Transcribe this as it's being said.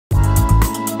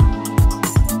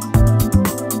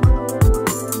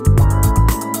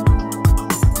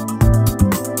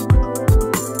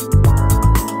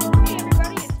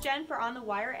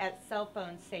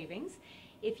savings.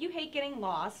 If you hate getting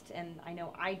lost, and I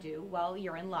know I do, well,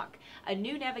 you're in luck. A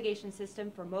new navigation system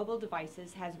for mobile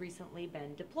devices has recently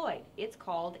been deployed. It's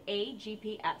called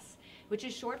aGPS, which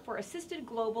is short for Assisted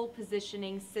Global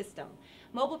Positioning System.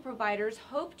 Mobile providers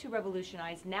hope to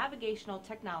revolutionize navigational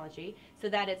technology so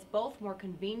that it's both more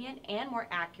convenient and more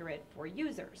accurate for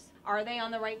users. Are they on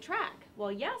the right track?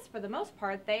 Well, yes, for the most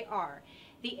part, they are.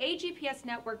 The aGPS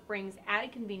network brings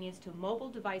added convenience to mobile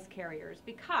device carriers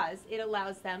because it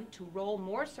allows them to roll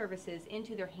more services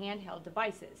into their handheld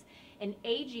devices. An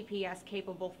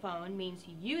aGPS-capable phone means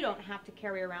you don't have to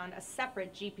carry around a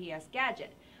separate GPS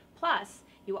gadget. Plus,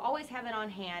 you always have it on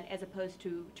hand as opposed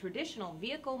to traditional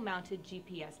vehicle-mounted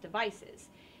GPS devices.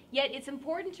 Yet it's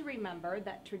important to remember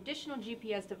that traditional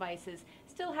GPS devices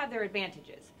still have their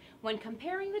advantages. When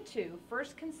comparing the two,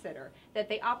 first consider that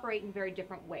they operate in very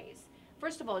different ways.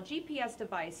 First of all, GPS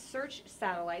devices search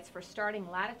satellites for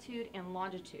starting latitude and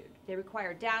longitude. They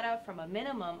require data from a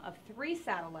minimum of 3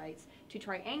 satellites to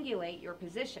triangulate your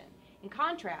position. In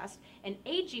contrast, an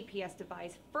aGPS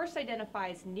device first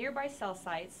identifies nearby cell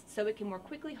sites so it can more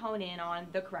quickly hone in on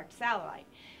the correct satellite.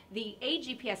 The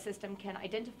aGPS system can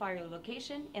identify your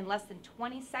location in less than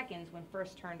 20 seconds when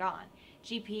first turned on.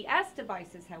 GPS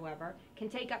devices, however, can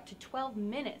take up to 12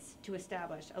 minutes to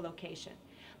establish a location.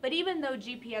 But even though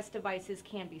GPS devices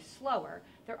can be slower,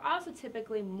 they're also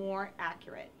typically more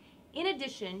accurate. In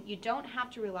addition, you don't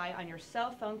have to rely on your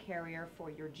cell phone carrier for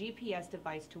your GPS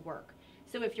device to work.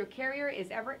 So if your carrier is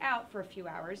ever out for a few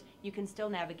hours, you can still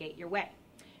navigate your way.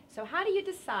 So how do you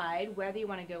decide whether you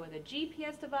want to go with a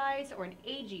GPS device or an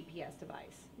aGPS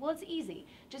device? Well, it's easy.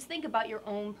 Just think about your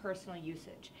own personal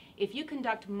usage. If you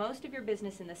conduct most of your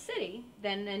business in the city,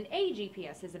 then an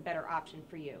aGPS is a better option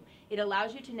for you. It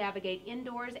allows you to navigate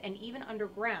indoors and even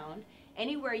underground,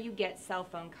 anywhere you get cell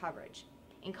phone coverage.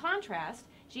 In contrast,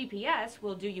 GPS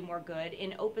will do you more good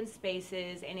in open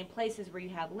spaces and in places where you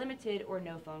have limited or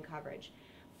no phone coverage.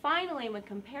 Finally, when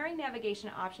comparing navigation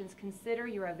options, consider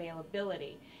your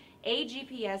availability.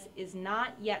 aGPS is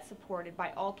not yet supported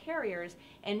by all carriers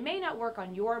and may not work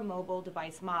on your mobile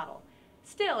device model.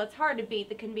 Still, it's hard to beat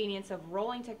the convenience of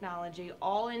rolling technology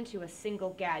all into a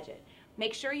single gadget.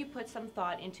 Make sure you put some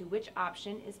thought into which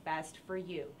option is best for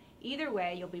you. Either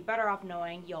way, you'll be better off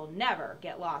knowing you'll never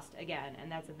get lost again,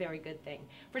 and that's a very good thing.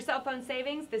 For Cell Phone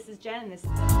Savings, this is Jen, and this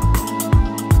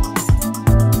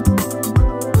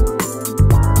is